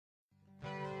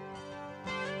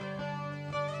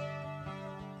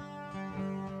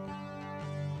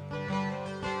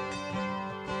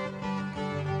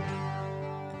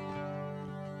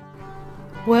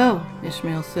Well,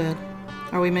 Ishmael said,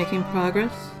 are we making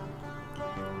progress?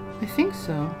 I think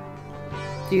so.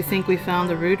 Do you think we found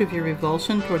the root of your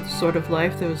revulsion toward the sort of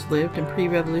life that was lived in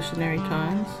pre-revolutionary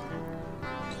times?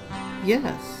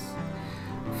 Yes.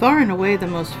 Far and away the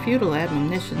most futile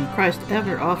admonition Christ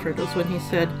ever offered was when he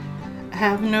said,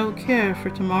 "Have no care for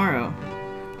tomorrow.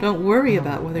 Don't worry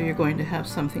about whether you're going to have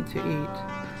something to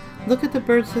eat. Look at the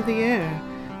birds of the air.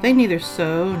 They neither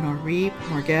sow, nor reap,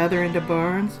 nor gather into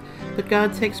barns, but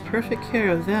God takes perfect care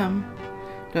of them.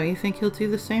 Don't you think He'll do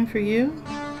the same for you?"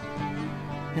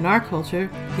 In our culture,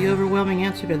 the overwhelming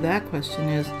answer to that question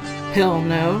is, hell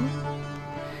no.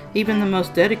 Even the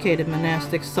most dedicated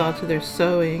monastics saw to their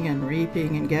sowing and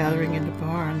reaping and gathering into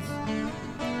barns.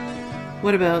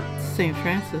 What about St.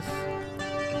 Francis?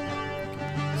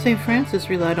 St. Francis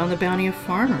relied on the bounty of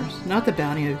farmers, not the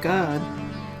bounty of God.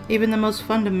 Even the most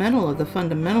fundamental of the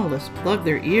fundamentalists plug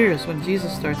their ears when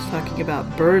Jesus starts talking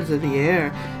about birds of the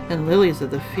air and lilies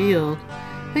of the field.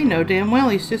 They know damn well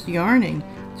He's just yarning,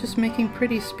 just making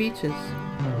pretty speeches.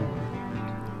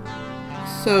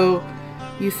 So,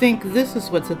 you think this is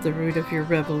what's at the root of your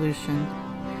revolution.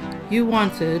 You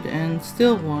wanted, and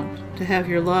still want, to have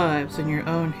your lives in your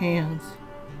own hands.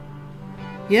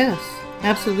 Yes,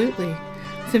 absolutely.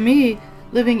 To me,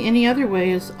 living any other way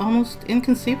is almost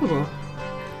inconceivable.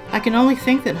 I can only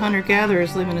think that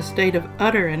hunter-gatherers live in a state of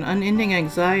utter and unending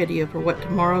anxiety over what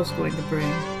tomorrow's going to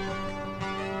bring.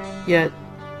 Yet,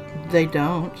 they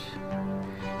don't.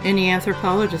 Any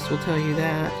anthropologist will tell you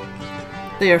that.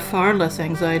 They are far less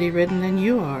anxiety-ridden than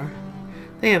you are.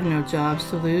 They have no jobs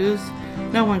to lose.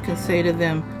 No one can say to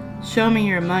them, "Show me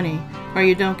your money," or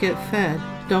you don't get fed,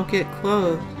 don't get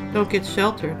clothed, don't get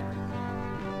sheltered.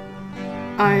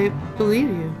 I believe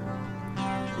you.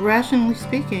 Rationally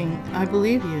speaking, I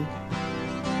believe you.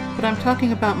 But I'm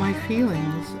talking about my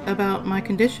feelings, about my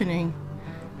conditioning.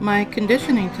 My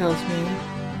conditioning tells me,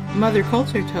 Mother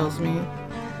Culture tells me,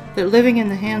 that living in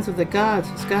the hands of the gods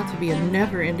has got to be a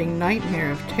never-ending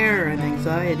nightmare of terror and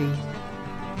anxiety.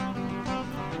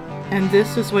 And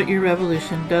this is what your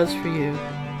revolution does for you.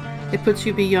 It puts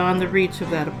you beyond the reach of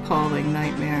that appalling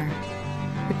nightmare.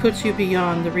 It puts you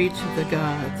beyond the reach of the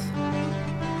gods.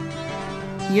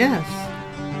 Yes,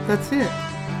 that's it.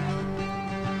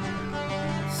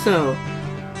 So,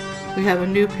 we have a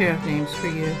new pair of names for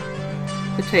you.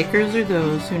 The takers are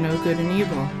those who know good and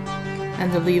evil,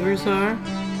 and the leavers are?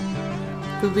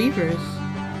 The leavers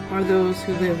are those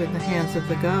who live in the hands of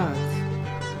the gods.